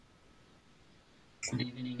Good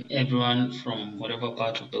evening, everyone from whatever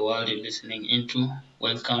part of the world you're listening into.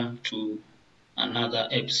 Welcome to another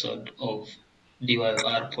episode of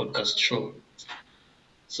DYOR podcast show.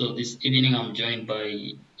 So this evening I'm joined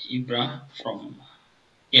by Ibra from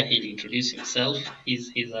he'll introduce himself. He's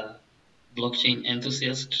a blockchain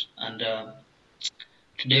enthusiast, and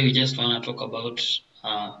today we just want to talk about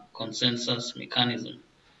consensus mechanism.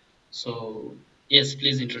 So yes,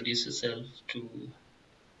 please introduce yourself to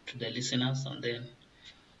the listeners, and then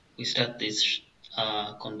we start this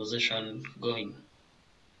conversation going.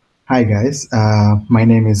 Hi guys, my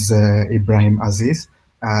name is Ibrahim Aziz.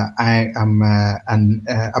 I am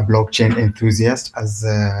a blockchain enthusiast, as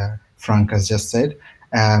Frank has just said.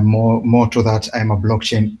 More to that, I'm a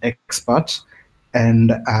blockchain expert and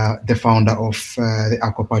the founder of the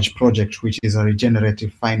Aquapage project, which is a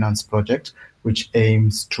regenerative finance project which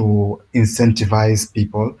aims to incentivize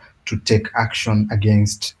people to take action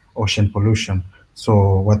against ocean pollution.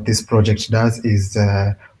 So, what this project does is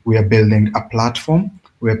we are building a platform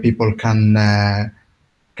where people can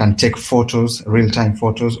take photos, real-time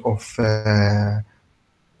photos of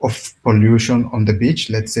pollution on the beach.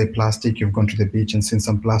 Let's say plastic. You've gone to the beach and seen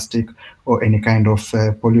some plastic or any kind of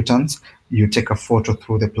pollutants. You take a photo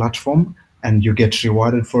through the platform and you get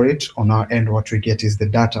rewarded for it. On our end, what we get is the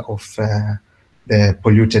data of the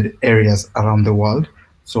polluted areas around the world.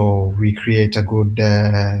 So we create a good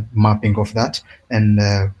mapping of that, and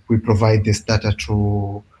we provide this data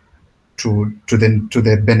to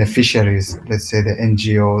the beneficiaries, let's say the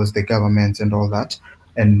NGOs, the governments, and all that.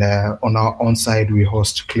 And on our own side, we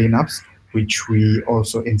host cleanups, which we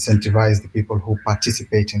also incentivize the people who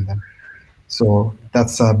participate in them. So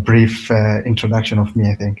that's a brief introduction of me,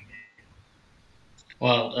 I think.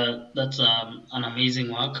 Wow, that's an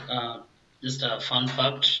amazing work. Just a fun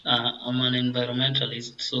fact: I'm an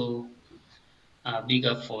environmentalist, so big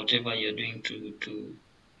up for whatever you're doing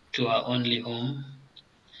to our only home.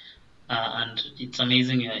 And it's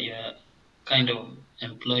amazing you're kind of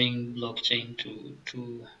employing blockchain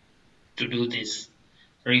to do this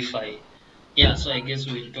refi. Yeah, so I guess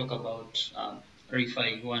we'll talk about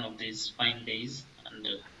refi one of these fine days,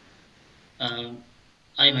 and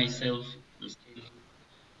I myself am still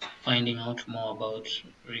finding out more about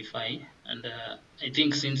refi, and I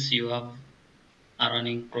think since you have a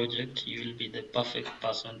running project, you will be the perfect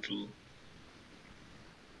person to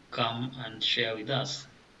come and share with us.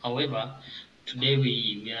 However, today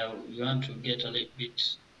we want to get a little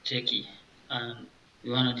bit techy, and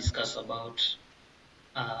we want to discuss about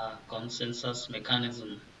consensus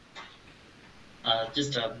mechanism.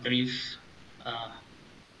 Just a brief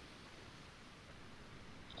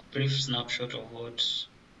snapshot of what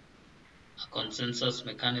a consensus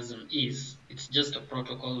mechanism is. It's just a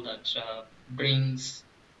protocol that brings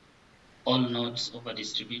all nodes of a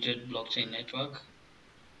distributed blockchain network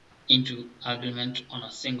into agreement on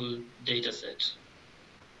a single dataset.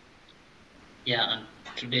 Yeah, and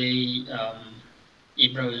today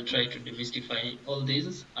Ibra will try to demystify all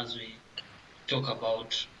this as we talk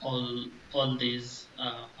about all these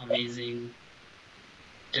amazing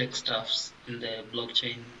tech stuffs in the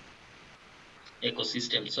blockchain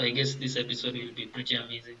ecosystem. So I guess this episode will be pretty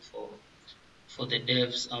amazing for the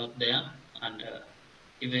devs out there, and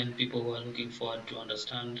even people who are looking forward to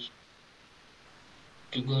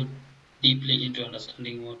go deeply into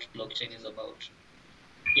understanding what blockchain is about.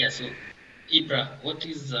 Yeah, so Ibra, what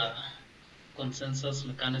is consensus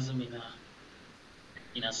mechanism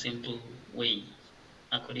in a simple way,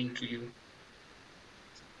 according to you?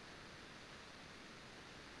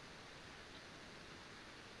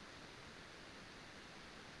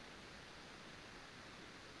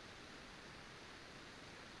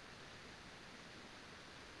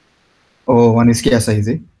 Oh, wanisikia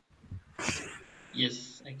saizi?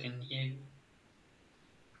 Yes, I can hear you.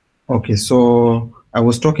 Okay, so I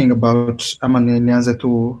was talking about, ama nianze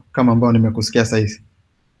tu kama ambao nimekusikia saizi.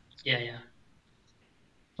 Yeah, yeah.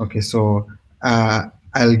 Okay, so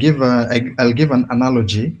I'll give an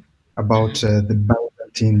analogy about Mm-hmm. the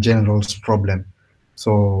Byzantine generals problem.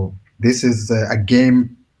 So this is a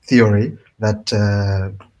game theory that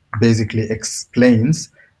basically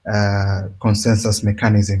explains consensus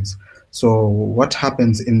mechanisms. So what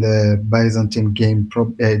happens in the Byzantine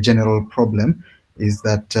general problem is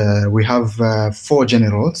that we have four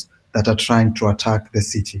generals that are trying to attack the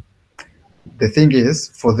city. The thing is,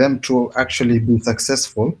 for them to actually be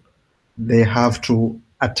successful, they have to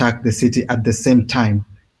attack the city at the same time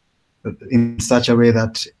in such a way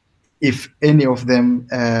that if any of them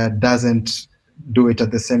doesn't do it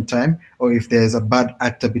at the same time, or if there's a bad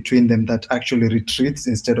actor between them that actually retreats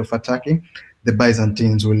instead of attacking, the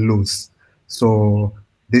Byzantines will lose. So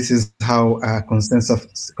This is how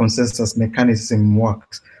consensus mechanism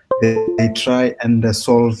works. They try and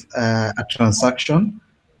solve a transaction.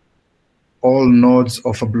 All nodes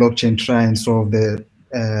of a blockchain try and solve the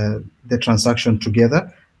transaction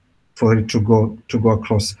together for it to go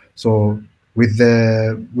across. So with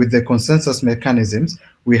the consensus mechanisms,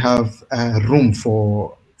 we have room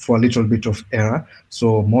for a little bit of error.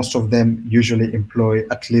 So most of them usually employ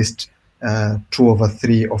at least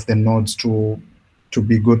 2/3 of the nodes to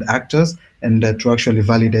be good actors and to actually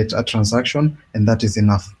validate a transaction, and that is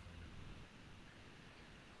enough.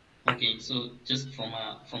 Okay, so just from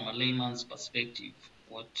a layman's perspective,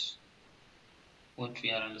 what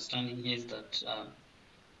we are understanding here is that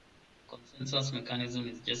consensus mechanism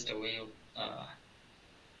is just a way of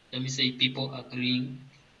let me say people agreeing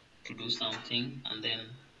to do something and then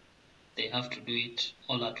they have to do it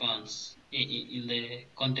all at once in the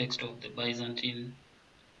context of the Byzantine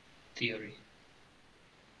theory.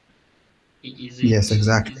 Is Yes, it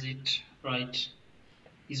exactly. is it right?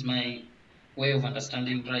 Is my way of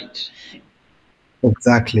understanding right?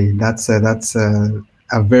 Exactly. That's a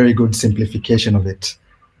very good simplification of it.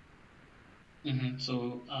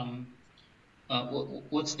 So,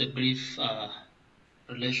 what's the brief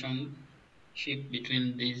relationship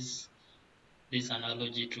between this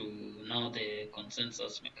analogy to now the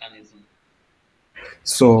consensus mechanism?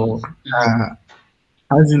 So Because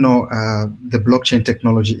as you know, the blockchain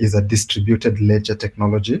technology is a distributed ledger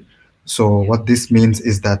technology. So yeah. what this means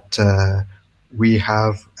is that we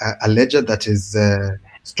have a ledger that is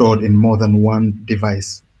stored in more than one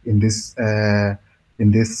device. In this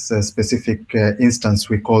specific instance,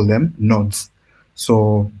 we call them nodes.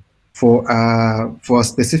 So for a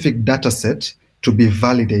specific data set to be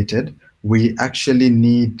validated, we actually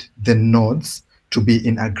need the nodes to be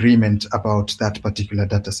in agreement about that particular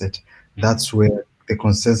data set. That's Mm-hmm. where the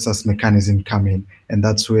consensus mechanism come in, and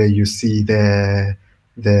that's where you see the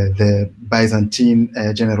Byzantine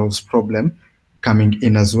generals problem coming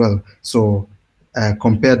in as well. So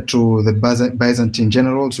compared to the Byzantine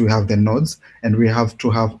generals, we have the nodes, and we have to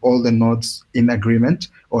have all the nodes in agreement,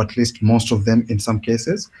 or at least most of them in some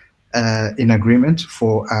cases, in agreement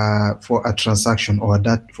for a transaction or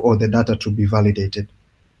the data to be validated.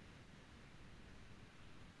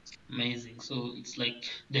 Amazing. So it's like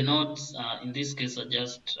the nodes in this case are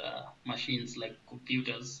just machines like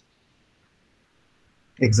computers.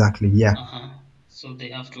 Exactly. Yeah. Uh-huh. So they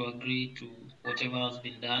have to agree to whatever has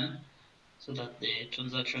been done so that the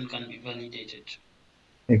transaction can be validated.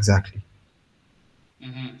 Exactly.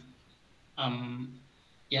 Mm-hmm. Um,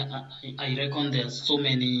 yeah, I reckon there's so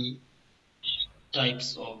many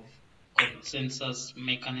types of consensus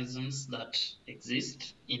mechanisms that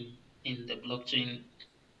exist in the blockchain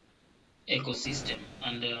ecosystem,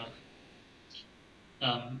 and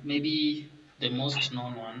maybe the most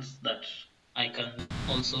known ones that I can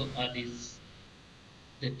also add is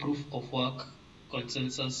the proof of work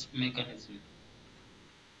consensus mechanism.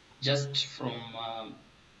 Just from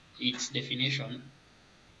its definition,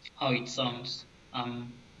 how it sounds,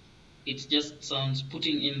 it just sounds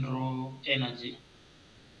putting in raw energy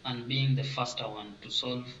and being the faster one to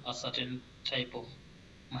solve a certain type of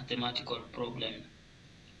mathematical problem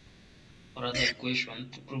or other equation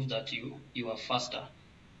to prove that you are faster,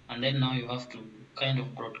 and then now you have to kind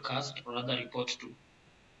of broadcast or rather report to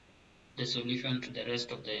the solution to the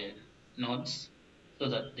rest of the nodes so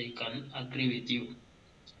that they can agree with you.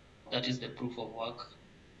 That is the proof of work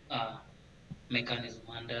uh, mechanism,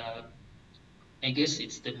 and I guess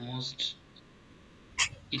it's the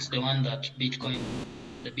one that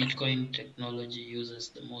the Bitcoin technology uses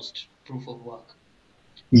the most, proof of work.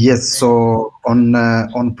 Yes. Then, So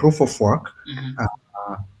on proof of work, mhm,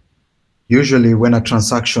 uh, usually when a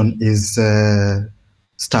transaction is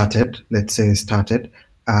started, let's say started,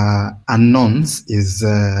 a nonce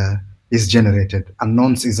is generated. A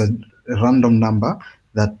nonce is a random number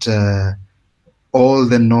that all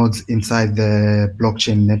the nodes inside the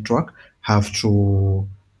blockchain network have to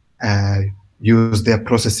uh, use their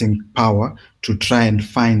processing power to try and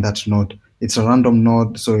find that node. It's a random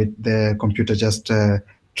node, so the computer just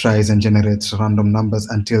tries and generates random numbers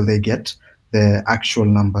until they get the actual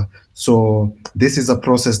number. So this is a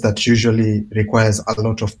process that usually requires a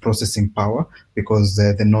lot of processing power because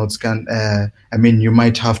the nodes can. I mean, you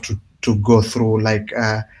might have to go through like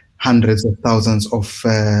hundreds of thousands of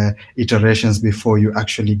iterations before you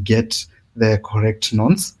actually get the correct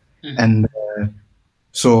nonce. And mhm.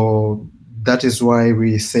 so that is why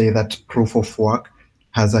we say that proof of work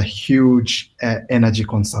has a huge energy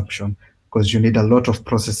consumption because you need a lot of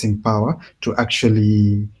processing power to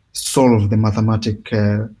actually solve the mathematic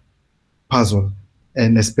puzzle.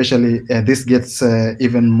 and especially this gets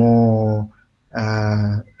even more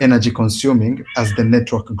energy consuming as the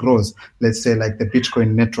network grows. Let's say like the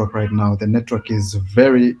Bitcoin network right now, the network is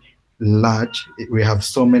very large. We have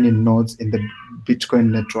so many nodes in the Bitcoin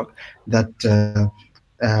network that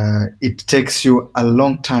it takes you a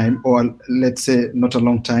long time, or let's say not a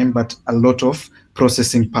long time, but a lot of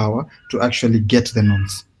processing power to actually get the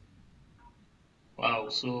nodes. Wow.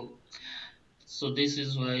 So this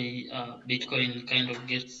is why Bitcoin kind of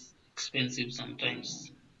gets expensive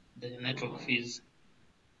sometimes. The network fees.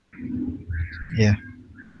 Yeah.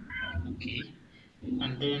 Okay.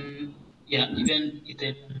 And then yeah, even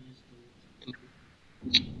Ethereum used to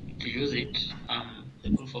to use it,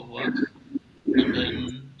 the proof of work, and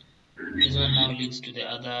then this one now leads to the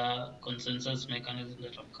other consensus mechanism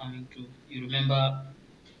that I'm coming to. You remember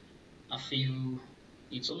a few,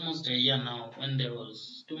 it's almost a year now when there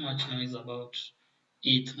was too much noise about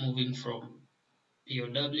it moving from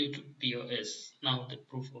POW to POS, now the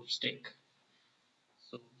proof of stake.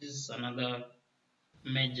 So this is another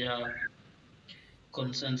major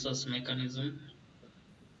consensus mechanism.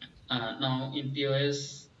 Now in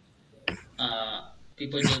POS,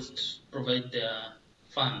 people just provide their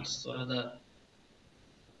funds, or rather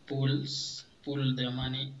pool their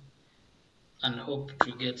money and hope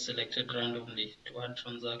to get selected randomly to add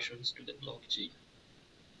transactions to the blockchain.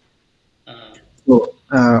 Uh, So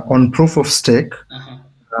on proof of stake, uh-huh.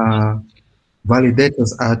 uh,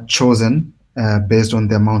 validators are chosen based on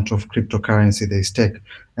the amount of cryptocurrency they stake.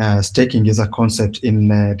 Staking is a concept in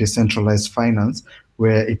decentralized finance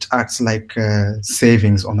where it acts like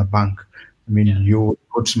savings on a bank. I mean, Yeah. you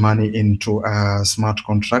put money into a smart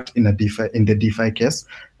contract in a DeFi, in the DeFi case,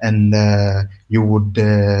 and you would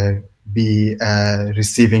be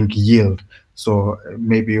receiving yield. So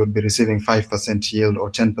maybe you'd be receiving 5% yield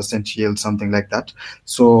or 10% yield, something like that.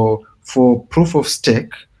 So for proof of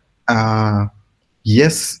stake, uh,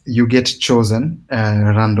 yes, you get chosen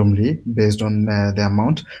randomly based on the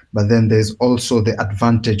amount, but then there's also the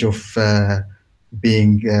advantage of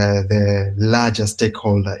being the larger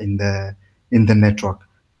stakeholder in the network.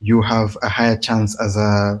 You have a higher chance as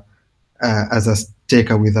a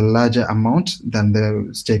staker with a larger amount than the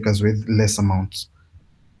stakers with less amounts.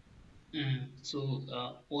 So,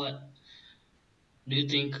 what do you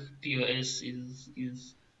think POS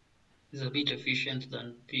is a bit efficient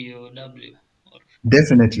than POW? Or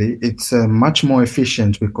Definitely, it's much more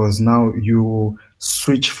efficient because now you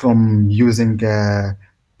switch from using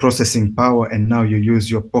processing power and now you use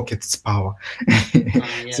your pocket's power.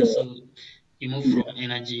 yeah, So, so you move yeah, from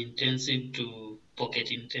energy intensive to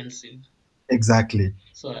pocket intensive. exactly.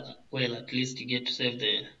 So, well, at least you get to save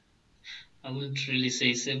the. I wouldn't really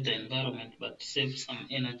say save the environment, but save some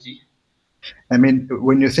energy. I mean,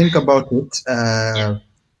 when you think about it, Yeah.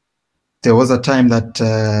 there was a time that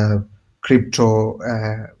crypto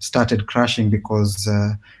started crashing because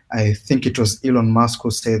I think it was Elon Musk who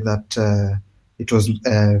said that it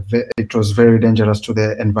was very dangerous to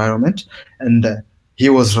the environment, and he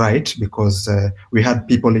was right because we had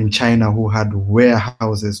people in China who had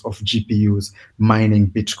warehouses of GPUs mining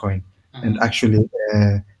Bitcoin and Uh-huh. actually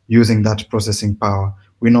using that processing power.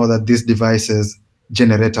 We know that these devices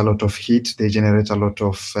generate a lot of heat, they generate a lot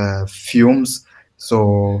of fumes.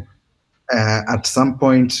 So at some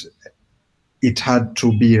point it had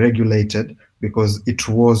to be regulated because it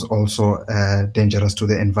was also dangerous to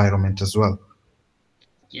the environment as well.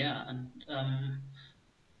 Yeah, and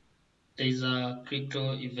there's a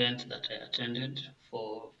crypto event that I attended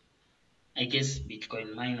for, I guess,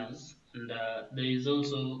 Bitcoin miners, and there is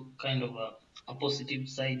also kind of a positive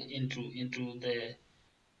side into the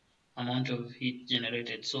amount of heat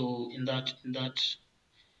generated. So in that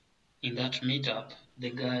meetup,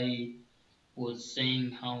 the guy was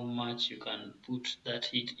saying how much you can put that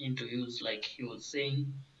heat into use. Like he was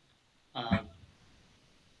saying, uh,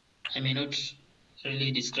 I may not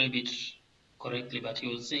really describe it correctly, but he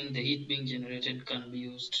was saying the heat being generated can be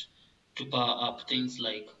used to power up things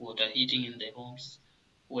like water heating in the homes,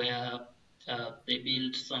 where they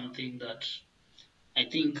built something that I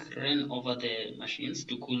think ran over the machines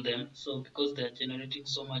to cool them. So because they're generating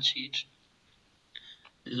so much heat,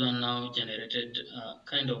 this one now generated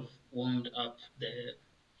kind of warmed up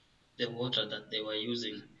the water that they were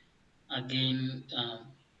using. Again,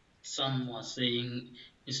 some were saying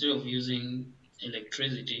instead of using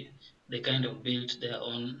electricity, they kind of built their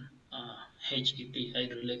own HEP,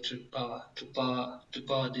 hydroelectric power, to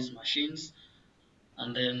power these machines.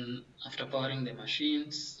 And then after powering the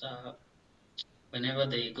machines, whenever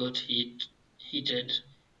they got heated,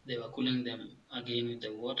 they were cooling them again with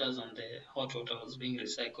the waters, and the hot water was being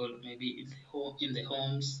recycled maybe in the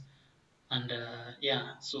homes And yeah,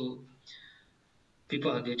 so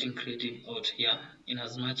people are getting creative out here in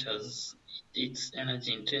as much as it's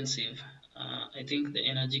energy intensive. I think the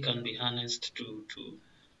energy can be harnessed to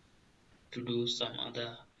do some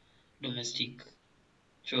other domestic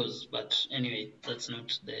chores. But anyway, that's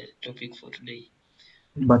not the topic for today.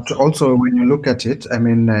 But So, also, when you look at it, I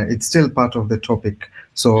mean, it's still part of the topic.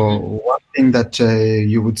 mhm, So, one thing that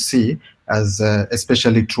you would see, as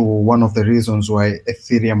especially to one of the reasons why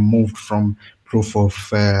Ethereum moved from proof of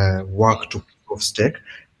work to work. proof of stake,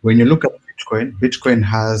 when you look at Mhm, Bitcoin, Bitcoin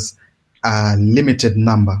has a limited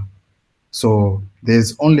number. So,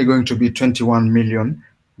 there's only going to be 21 million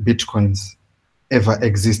Bitcoins ever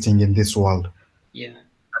existing in this world. yeah.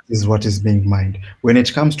 Is what is being mined. When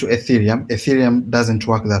it comes to Ethereum, Ethereum doesn't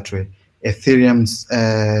work that way. Ethereum's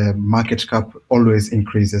market cap always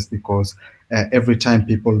increases because every time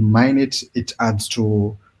people mine it, it adds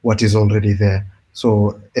to what is already there.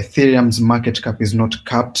 So Ethereum's market cap is not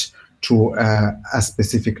capped to a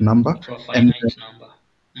specific number. To a And finite number.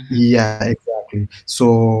 Mhm. yeah, exactly.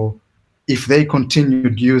 So if they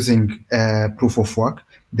continued using proof of work,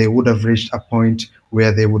 they would have reached a point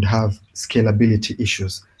where they would have scalability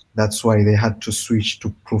issues. That's why they had to switch to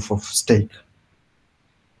proof of stake.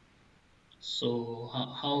 So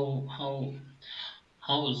how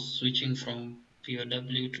is switching from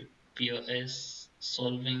POW to POS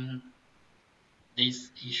solving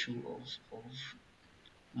this issue of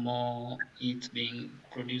more ETH being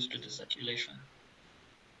produced to the circulation?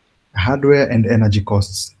 Hardware and energy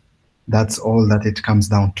costs. That's all that it comes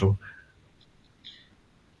down to.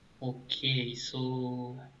 Okay,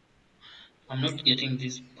 so I'm not getting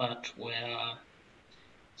this part where,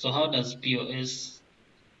 so how does POS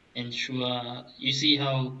ensure, you see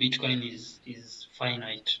how Bitcoin is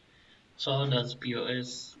finite, so how does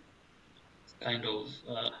POS kind of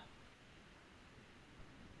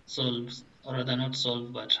solves, or rather not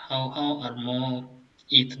solve, but how are more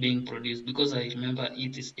ETH being produced? Because I remember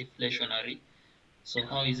ETH is deflationary. So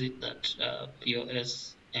how is it that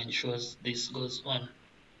POS ensures this goes on?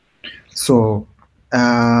 So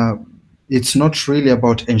uh, it's not really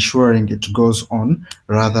about ensuring it goes on.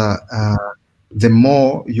 Rather, Mm-hmm. the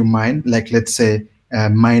more you mine, like let's say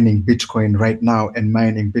mining Bitcoin right now and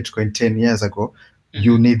mining Bitcoin 10 years ago,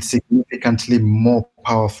 you Mm-hmm. need significantly more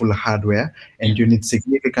powerful hardware and Yeah. you need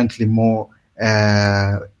significantly more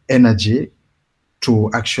uh, energy to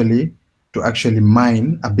actually to actually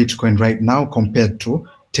mine a Bitcoin right now compared to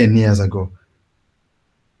 10 years ago.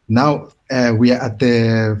 Now we are at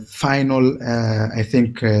the final, I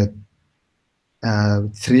think, 3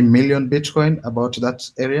 million Bitcoin, about that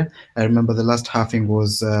area. I remember the last halving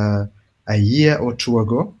was a year or two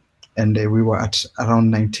ago, and we were at around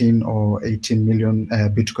 19 or 18 million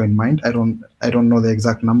Bitcoin mined. I don't know the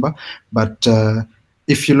exact number, but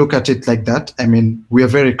if you look at it like that, I mean, we are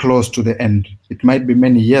very close to the end. It might be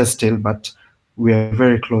many years still, but we are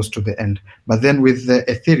very close to the end. But then with the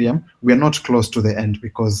Ethereum, we are not close to the end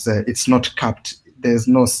because it's not capped. There's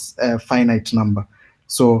no finite number.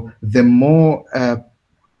 So the more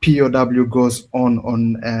POW goes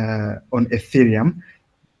on Ethereum,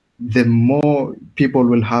 the more people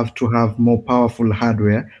will have to have more powerful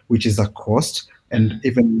hardware, which is a cost, and Mm-hmm.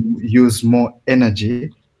 even use more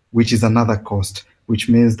energy, which is another cost, which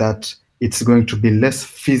means that it's going to be less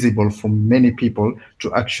feasible for many people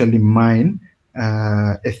to actually mine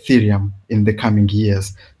Ethereum in the coming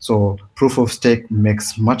years. So proof of stake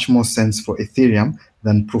makes much more sense for Ethereum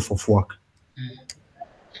than proof of work. Mm.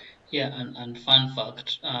 Yeah, and fun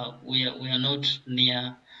fact, we are not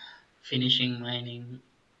near finishing mining,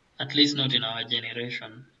 at least not in our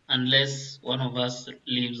generation, unless one of us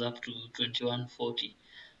lives up to 2140.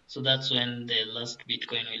 So that's when the last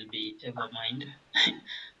Bitcoin will be ever mined,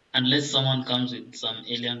 unless someone comes with some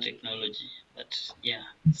alien technology. But yeah,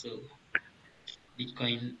 so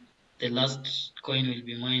Bitcoin, the last coin will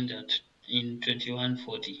be mined at in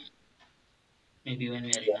 2140, maybe when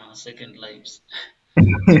we are in our second lives.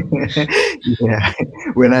 Yeah,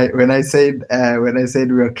 when I said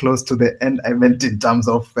we are close to the end, I meant in terms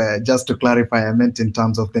of just to clarify, I meant in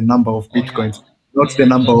terms of the number of Oh yeah, bitcoins, oh not yeah, the in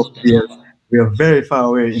number terms of of the years. number. We are very far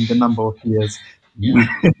away in the number of years. Yeah,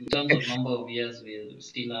 in terms of number of years, we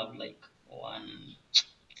still have like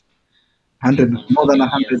 100, more than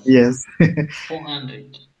 100 years. years.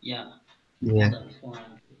 400, yeah, more Yeah. than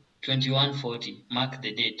 400. 2140, mark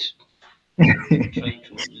the date. So try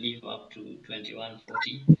to live up to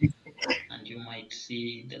 2140 and you might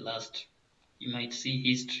see the last, you might see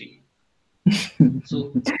history.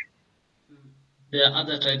 So there are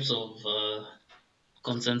other types of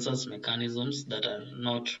consensus mechanisms that are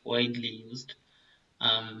not widely used.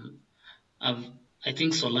 Um, I've I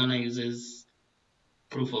think Solana uses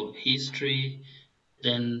proof of history.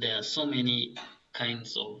 Then there are so many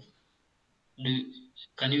kinds of. Do,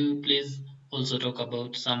 can you please also talk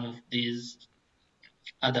about some of these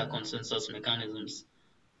other consensus mechanisms?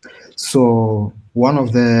 So one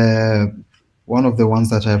of the ones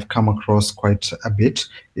that I've come across quite a bit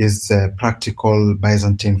is practical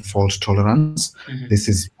Byzantine fault tolerance. This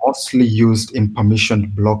Mm-hmm. is mostly used in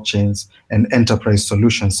permissioned blockchains and enterprise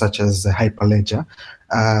solutions such as Hyperledger.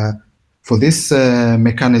 Uh, for this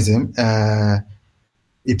mechanism,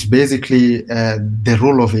 it basically the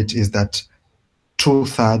rule of it is that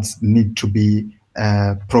two-thirds need to be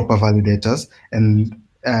proper validators, and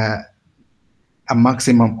a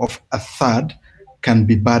maximum of a third can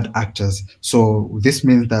be bad actors. So this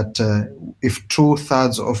means that if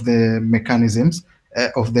two-thirds of the mechanisms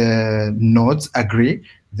of the nodes agree,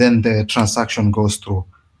 then the transaction goes through.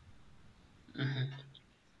 Mm-hmm.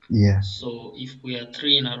 Yeah, So if we are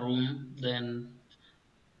three in a room, then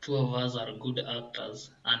two of us are good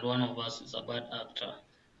actors and one of us is a bad actor.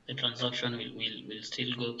 The transaction will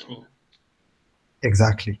still go through.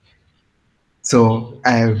 exactly. So So,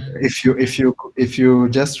 mhm, if you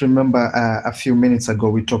just remember a few minutes ago,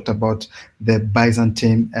 we talked about the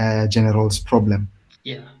Byzantine generals problem.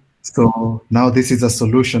 yeah. So now this is a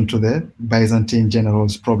solution to the Byzantine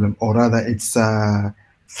general's problem, or rather, it's a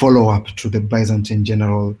follow-up to the Byzantine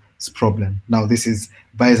general's problem. Now this is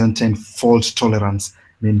Byzantine fault tolerance.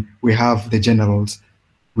 I mean, we have the generals.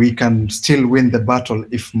 We can still win the battle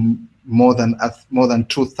if more than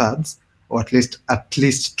two-thirds, or at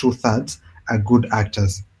least two-thirds, are good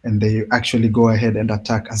actors, and they actually go ahead and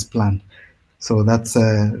attack as planned. So that's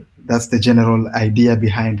the general idea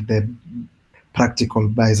behind the practical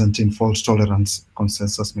Byzantine fault tolerance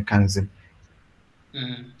consensus mechanism.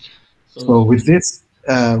 Mm. So So, with this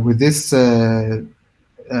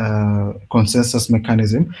consensus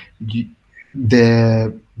mechanism,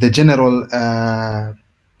 the general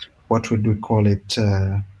what would we call it?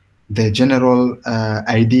 The general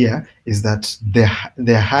idea is that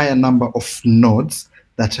the higher number of nodes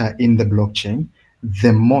that are in the blockchain,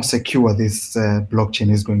 the more secure this blockchain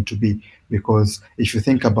is going to be. Because if you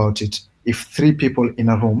think about it, if three people in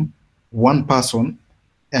a room, one person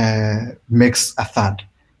makes a third,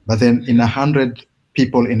 but then in 100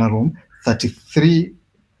 people in a room, 33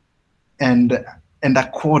 and a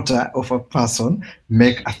quarter of a person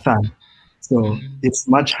make a third. So mhm, it's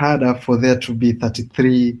much harder for there to be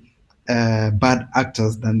 33 bad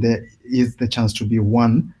actors than there is the chance to be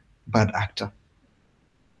one bad actor.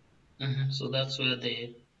 so that's where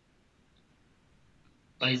the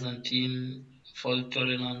Byzantine fault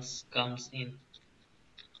tolerance comes in.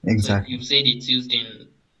 So Exactly. you've said it's used in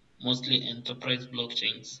mostly enterprise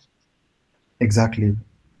blockchains. Exactly.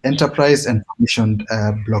 Yeah, Enterprise and commissioned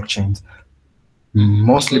blockchains,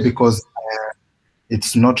 mostly because because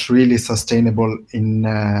it's not really sustainable in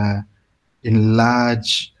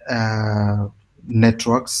large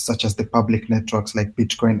networks such as the public networks like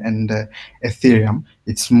Bitcoin and Ethereum.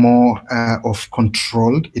 It's more of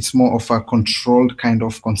controlled. It's more of a controlled kind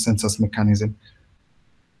of consensus mechanism.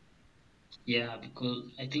 yeah,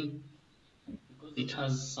 because I think because it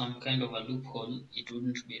has some kind of a loophole, it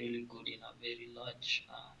wouldn't be really good in a very large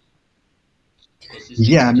ecosystem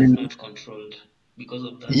Yeah, I that is mean, not controlled because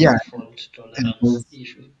of that yeah, fault and tolerance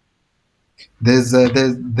issue.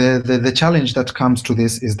 the challenge that comes to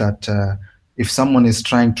this is that if someone is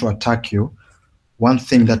trying to attack you, one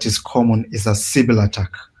thing that is common is a Sybil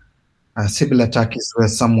attack. A Sybil attack is where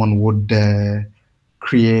someone would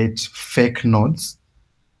create fake nodes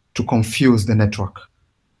to confuse the network.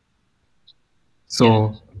 Yeah,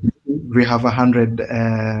 So we have 100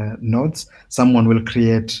 nodes. Someone will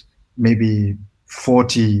create maybe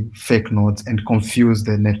 40 fake nodes and confuse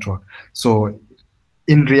the network. So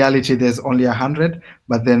in reality, there's only 100,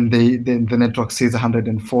 but then the network sees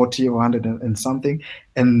 140 or 100 and something,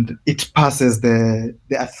 and it passes the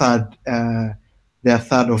third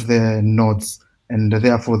of the nodes, and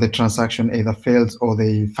therefore the transaction either fails or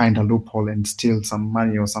they find a loophole and steal some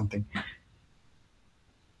money or something.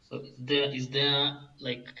 so is there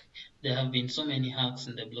like there have been so many hacks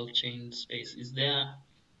in the blockchain space. Is there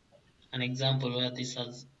an example where this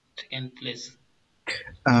has taken place?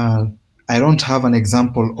 Uh, I don't have an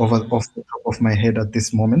example Uh, off the top of my head at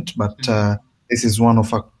this moment, but mhm. this is one of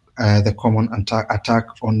the common attack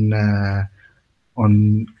on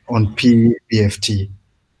PBFT.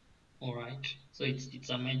 All right. So it's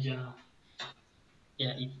a major.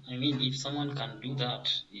 Yeah. I mean, if someone can do that,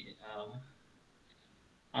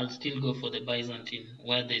 I'll still go for the Byzantine,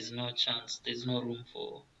 where there's no chance, there's no room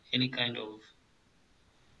for any kind of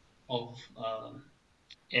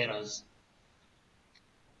errors.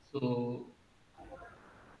 So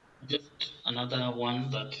just another one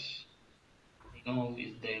that I know of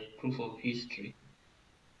is the proof of history.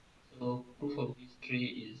 So proof of history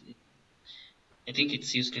is I think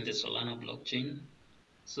it's used in the Solana blockchain.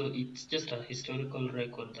 So it's just a historical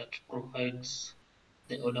record that provides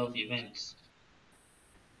the order of events.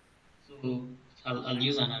 So I'll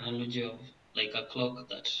use an analogy of like a clock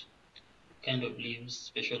that kind of leaves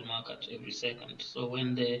special mark at every second. So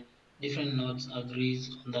when the different nodes agrees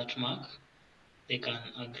on that mark, they can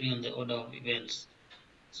agree on the order of events.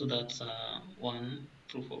 So that's one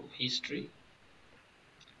proof of history.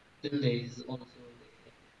 Then there is also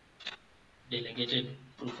the delegated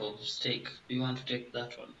proof of stake. Do you want to take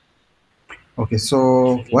that one? Okay,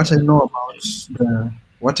 so Delegated proof of stake.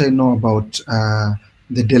 what I know about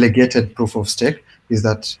the delegated proof of stake is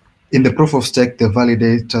that in the proof of stake, the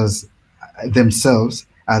validators themselves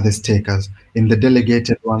are the stakers. In the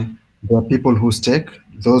delegated one, there are people who stake.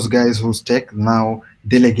 Those guys who stake now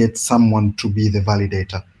delegate someone to be the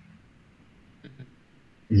validator. Mhm.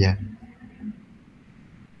 Yeah.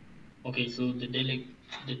 Okay, so the,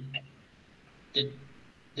 the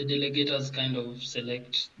the delegators kind of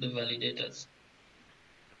select the validators.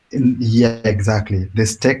 Yeah, exactly.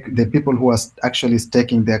 The people who are actually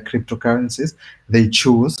staking their cryptocurrencies, they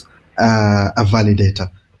choose a validator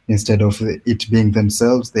instead of it being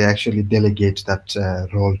themselves. They actually delegate that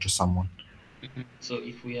role to someone So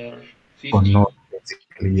if we are or not, 50,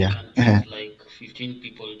 basically. we Yeah. can choose like 15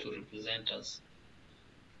 people to represent us.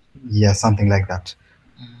 Yeah, something like that.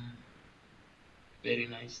 Mm, very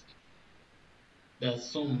nice. There's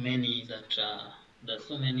so many that there's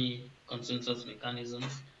so many consensus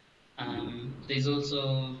mechanisms. There's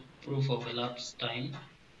also proof of elapsed time.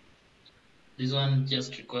 This one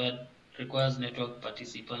just requires network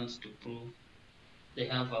participants to prove they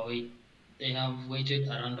have a wait they have waited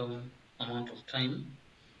a random amount of time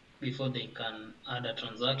before they can add a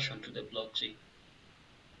transaction to the blockchain.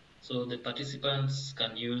 So the participants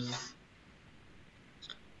can use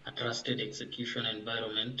a trusted execution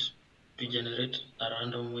environment to generate a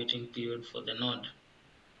random waiting period for the node.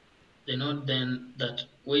 The node then that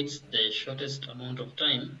waits the shortest amount of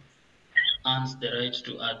time earns the right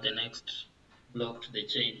to add the next block to the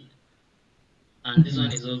chain. And this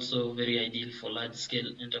one is also very ideal for large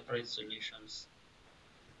scale enterprise solutions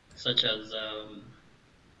such as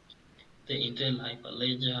the Intel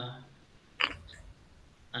Hyperledger.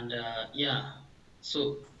 And yeah,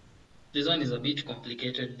 so this one is a bit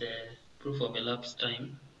complicated, the proof of elapsed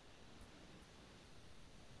time.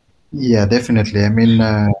 Yeah, definitely. I mean,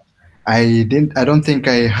 I don't think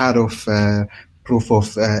I heard of proof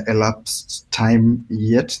of elapsed time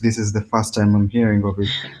yet. This is the first time I'm hearing of it.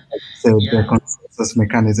 So the Yeah, consensus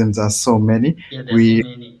mechanisms are so many. yeah, there are so We,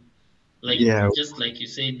 many. Like yeah, just like you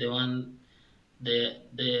said, the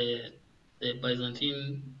the the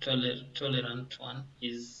Byzantine tolerant one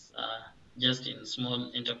is just in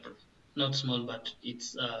small enterprise, not small, but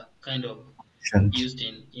it's kind of mentioned. used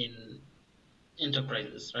in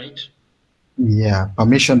enterprises, right? Yeah,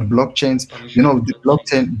 permissioned blockchains. You know, Permissioned the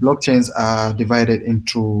blockchains. blockchains are divided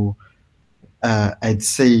into I'd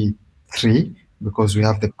say three because we Hmm.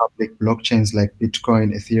 have the public blockchains like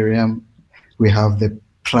Bitcoin, Ethereum. We have the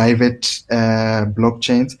private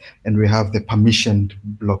blockchains, and we have the permissioned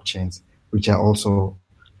blockchains, which are also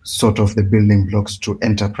sort of the building blocks to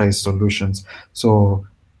enterprise solutions. So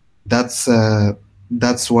that's uh,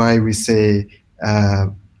 that's why we say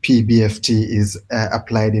PBFT is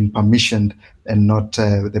applied in permissioned and not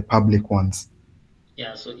the public ones.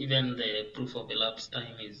 Yeah, so even the proof of elapsed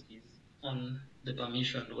time is on the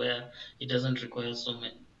permission where it doesn't require so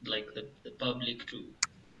many like the public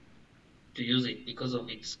to use it because of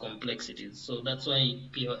its complexities. So that's why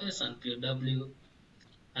POS and POW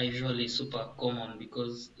are usually super common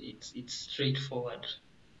because it's straightforward.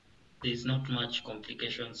 There's not much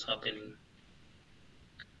complications happening.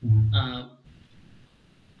 Uh,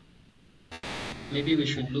 maybe we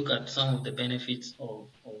should look at some of the benefits of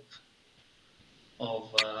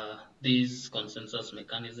these consensus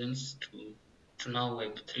mechanisms to now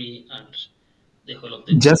Web3 and the whole of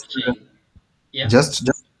the Just blockchain. Yeah.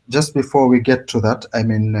 just before we get to that, I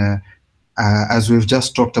mean, as we've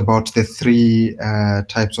just talked about the three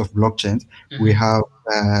types of blockchains, we Hmm. have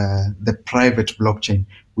the private blockchain,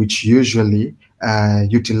 which usually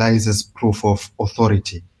utilizes proof of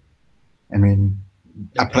authority. I mean,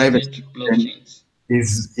 The a private private blockchain blockchains.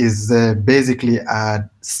 is basically a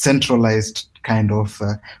centralized kind of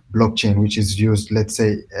blockchain, which is used, let's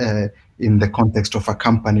say, in the context of a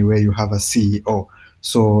company where you have a CEO.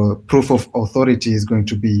 So proof of authority is going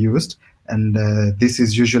to be used, and this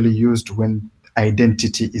is usually used when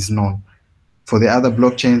identity is known. For the other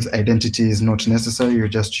blockchains, identity is not necessary. You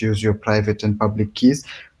just use your private and public keys.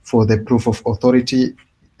 For the proof of authority,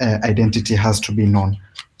 identity has to be known.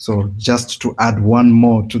 So just to add one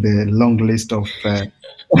more to the long list of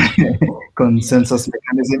Yeah, consensus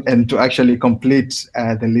mechanism, and to actually complete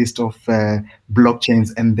the list of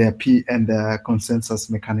blockchains and their consensus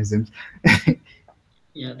mechanisms.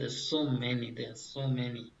 yeah, there's so many, there's so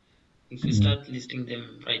many. If we Mm. start listing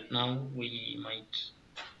them right now, we might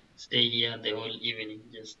stay here the whole evening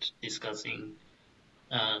just discussing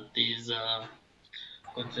these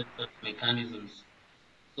consensus mechanisms.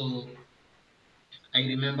 So I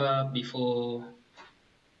remember before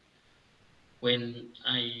when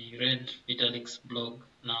I read Vitalik's blog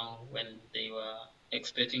now when they were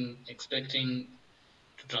expecting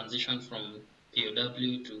to transition from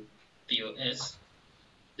POW to POS,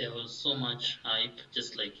 there was so much hype,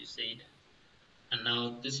 just like you said. And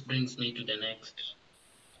now this brings me to the next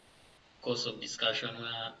course of discussion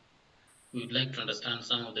where we would like to understand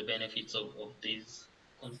some of the benefits of these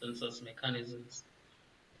consensus mechanisms.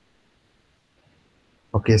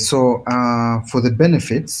 Okay, so for the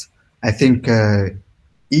benefits, I think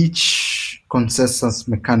each consensus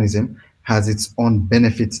mechanism has its own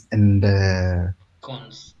benefits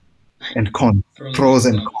Cons, and cons, pros pros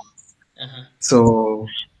and and cons. cons. Uh-huh. So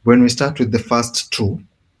when we start with the first two,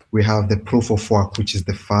 we have the proof of work, which is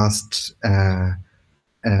the first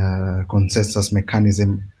consensus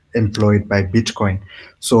mechanism employed by Bitcoin.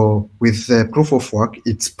 So with proof of work,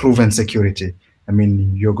 it's proven security. I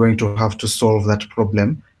mean, you're going to have to solve that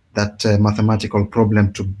problem, that mathematical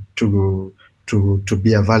problem to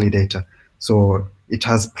be a validator. So it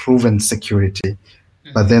has proven security.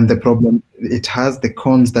 But Mm-hmm. then the problem it has, the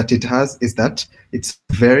cons that it has, is that it's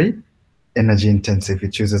very energy intensive.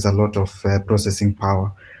 It uses a lot of processing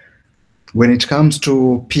power. When it comes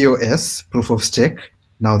to POS, proof of stake,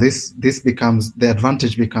 now this becomes, the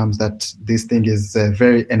advantage becomes that this thing is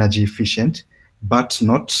very energy efficient, but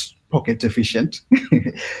not pocket efficient.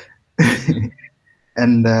 Mm-hmm.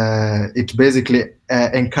 And it basically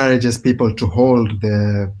encourages people to hold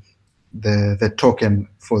the token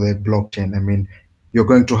for the blockchain. I mean, you're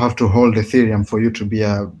going to have to hold Ethereum for you to be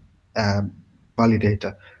a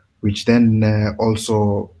validator, which then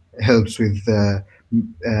also helps with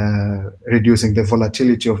reducing the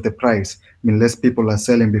volatility of the price. I mean, less people are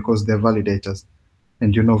selling because they're validators,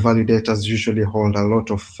 and validators usually hold a lot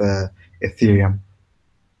of Ethereum.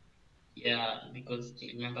 Yeah, because I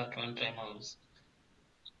remember at one time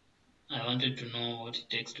I wanted to know what it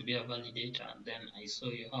takes to be a validator, and then I saw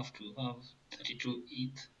you have to have 32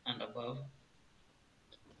 ETH and above, and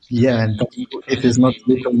Yeah, then and it 32 ETH is crushed not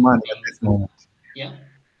my little mind money at being, this moment. yeah,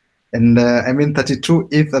 And I mean, 32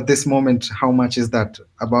 ETH at this moment, how much is that?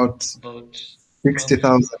 About about probably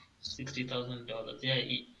 60,000. $60,000. Yeah,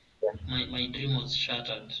 my dream was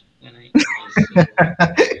shattered when I saw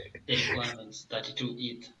the requirements 32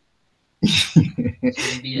 ETH. So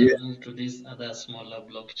maybe Yeah, I'll move to these other smaller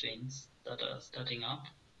blockchains that are starting up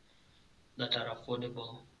that are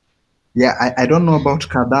affordable. yeah. I don't know about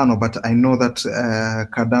Cardano, but I know that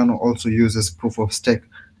Cardano also uses proof of stake.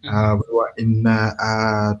 Mm-hmm. We were in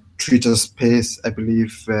Twitter space, I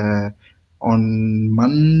believe, on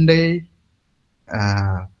Monday.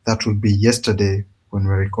 That would be yesterday when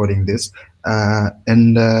we're recording this.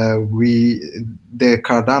 And the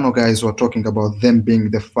Cardano guys were talking about them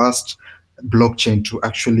being the first blockchain to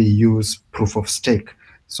actually use proof of stake.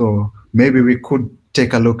 So maybe we could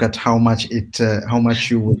take a look at how much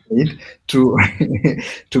you would need to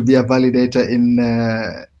to be a validator in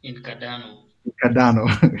In Cardano, Cardano.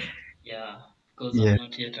 yeah, because I'm Yeah.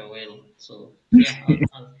 not yet a whale. So yeah,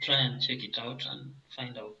 I'll try and check it out and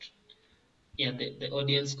find out. Yeah, the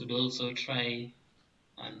audience could also try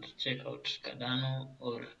and check out Cardano,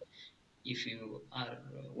 or if you are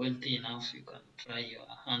wealthy enough, you can try your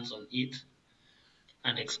hands on it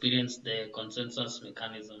and experience the consensus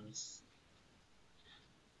mechanisms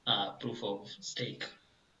proof of stake.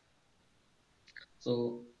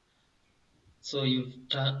 So, so you've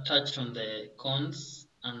touched on the cons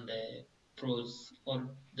and the pros, or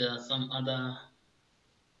there are some other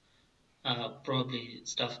probably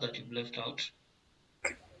stuff that you've left out.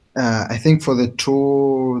 I think for the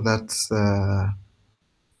two, that's the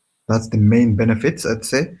main benefits, I'd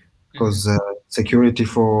say, because Mm-hmm. security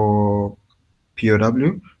for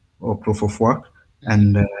POW or proof of work,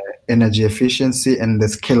 and Mm-hmm. energy efficiency and the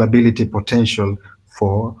scalability potential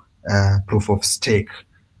for proof of stake.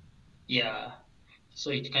 Yeah, so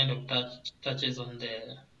it kind of touches on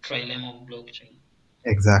the trilemma of blockchain.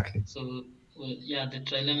 Exactly. So, well, yeah, the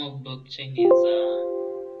trilemma of blockchain is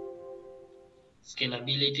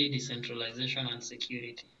scalability, decentralization, and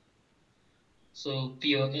security. So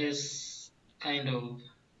POS kind of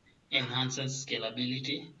enhances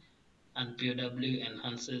scalability, and POW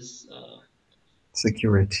enhances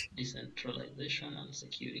Security. decentralization and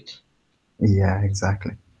security. Yeah,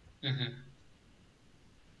 exactly. Mhm.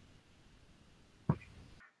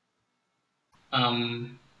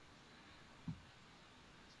 Um,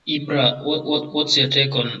 Ibra, what's your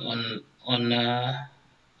take on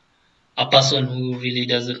a person who really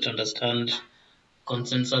doesn't understand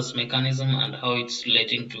consensus mechanism and how it's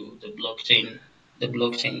relating to the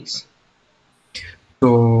blockchains?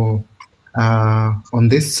 So, on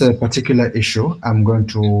this particular issue, I'm going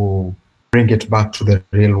to bring it back to the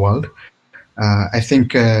real world. I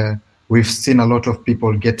think we've seen a lot of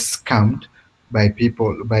people get scammed by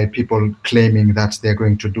people claiming that they're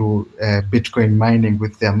going to do Bitcoin mining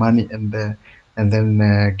with their money and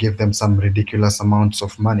then give them some ridiculous amounts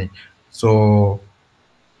of money. So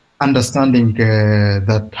understanding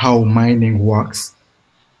that how mining works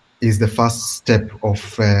is the first step of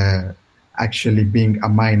actually being a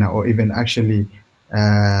miner, or even actually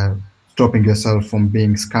uh, stopping yourself from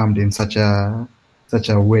being scammed in such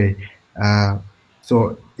a way. Uh,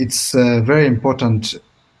 so it's very important,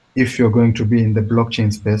 if you're going to be in the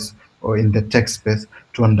blockchain space or in the tech space,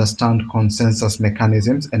 to understand consensus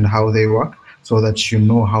mechanisms and how they work, so that you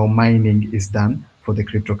know how mining is done for the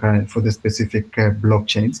cryptocurrency, for the specific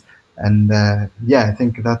blockchains. And yeah, I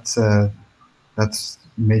think that's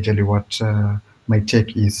majorly what my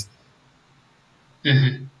take is.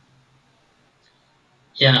 Mhm.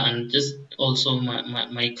 Yeah, and just also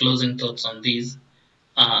my closing thoughts on these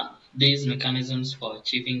mechanisms for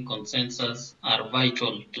achieving consensus are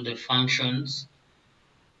vital to the functions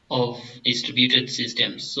of distributed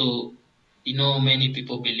systems. So, many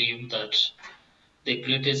people believe that the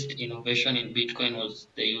greatest innovation in Bitcoin was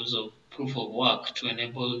the use of proof of work to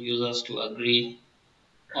enable users to agree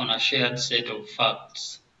on a shared set of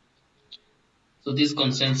facts. So these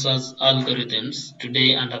consensus algorithms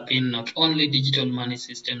today underpin not only digital money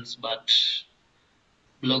systems but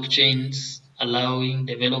blockchains, allowing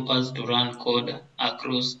developers to run code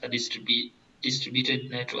across a distributed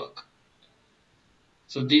network.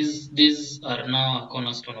 So these are now a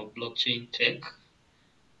cornerstone of blockchain tech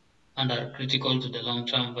and are critical to the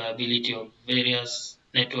long-term viability of various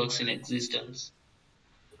networks in existence.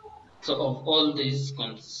 So of all these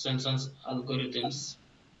consensus algorithms,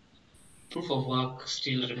 proof of work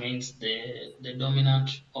still remains the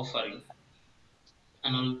dominant offering.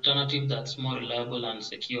 An alternative that's more reliable and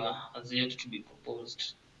secure has yet to be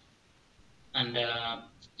proposed. And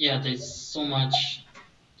yeah, there's so much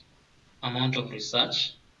amount of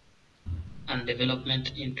research and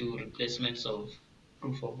development into replacements of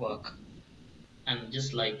proof of work. And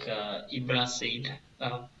just like Ibra said,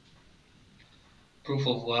 proof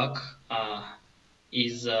of work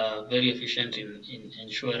is very efficient in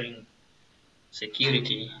ensuring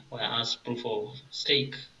security, whereas proof of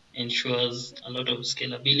stake ensures a lot of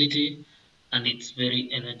scalability and it's very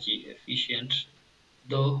energy efficient,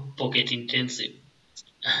 though pocket intensive.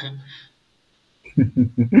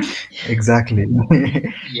 Exactly.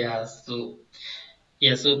 yeah, so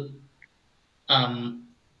yeah, so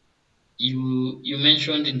you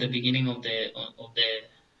mentioned in the beginning of the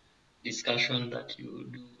discussion that you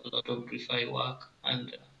do a lot of DeFi work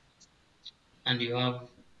and you have,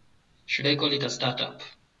 should I call it a startup?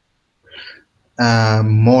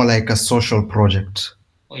 More like a social project.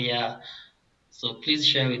 Oh yeah. So please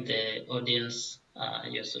share with the audience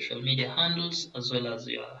your social media handles as well as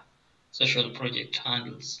your social project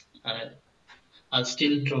handles. I'll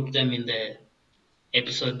still drop them in the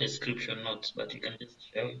episode description notes, but you can just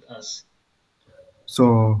share with us.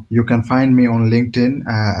 So you can find me on LinkedIn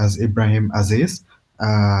as Ibrahim Aziz.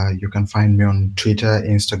 You can find me on Twitter,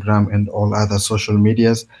 Instagram, and all other social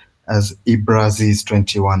medias as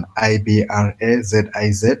Ibraziz21,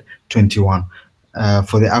 IBRAZIZ 21.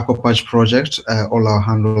 For the Aquapatch project, all our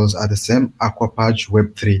handles are the same: Aquapatch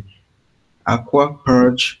Web 3.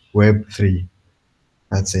 Aquapurge Web 3.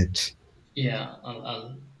 That's it. Yeah,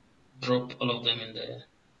 I'll drop all of them in the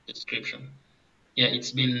description. Yeah,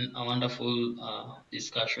 it's been a wonderful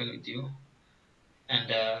discussion with you,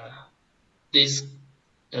 and this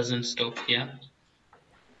doesn't stop here.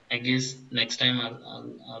 I guess next time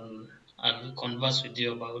I'll converse with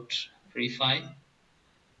you about refi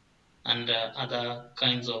and other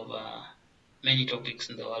kinds of many topics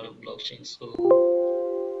in the world of blockchain. So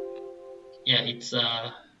yeah, it's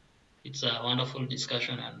a wonderful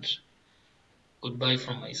discussion and goodbye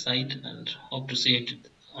from my side and hope to see you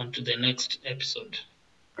on to the next episode.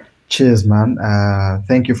 Cheers, man.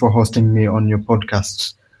 Thank you for hosting me on your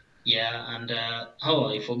podcast. Yeah, and oh,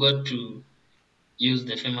 I forgot to use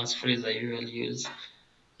the famous phrase I usually use.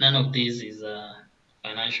 None of this is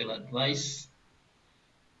financial advice,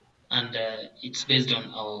 and it's based on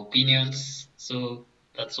our opinions. So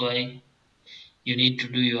that's why you need to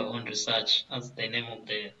do your own research, as the name of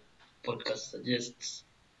the podcast suggests.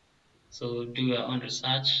 So do your own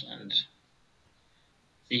research and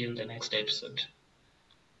see you in the next episode.